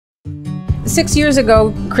6 years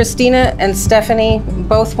ago, Christina and Stephanie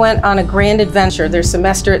both went on a grand adventure, their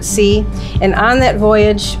semester at sea, and on that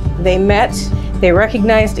voyage, they met, they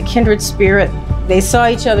recognized a kindred spirit, they saw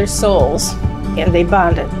each other's souls, and they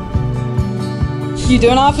bonded. You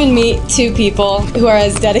don't often meet two people who are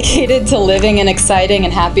as dedicated to living an exciting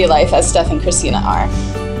and happy life as Steph and Christina are.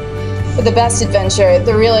 But the best adventure,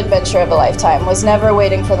 the real adventure of a lifetime, was never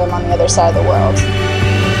waiting for them on the other side of the world.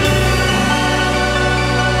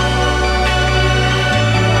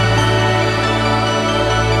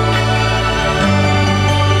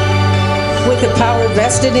 With the power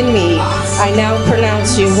vested in me, I now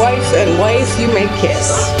pronounce you wife, and wife you may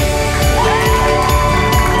kiss.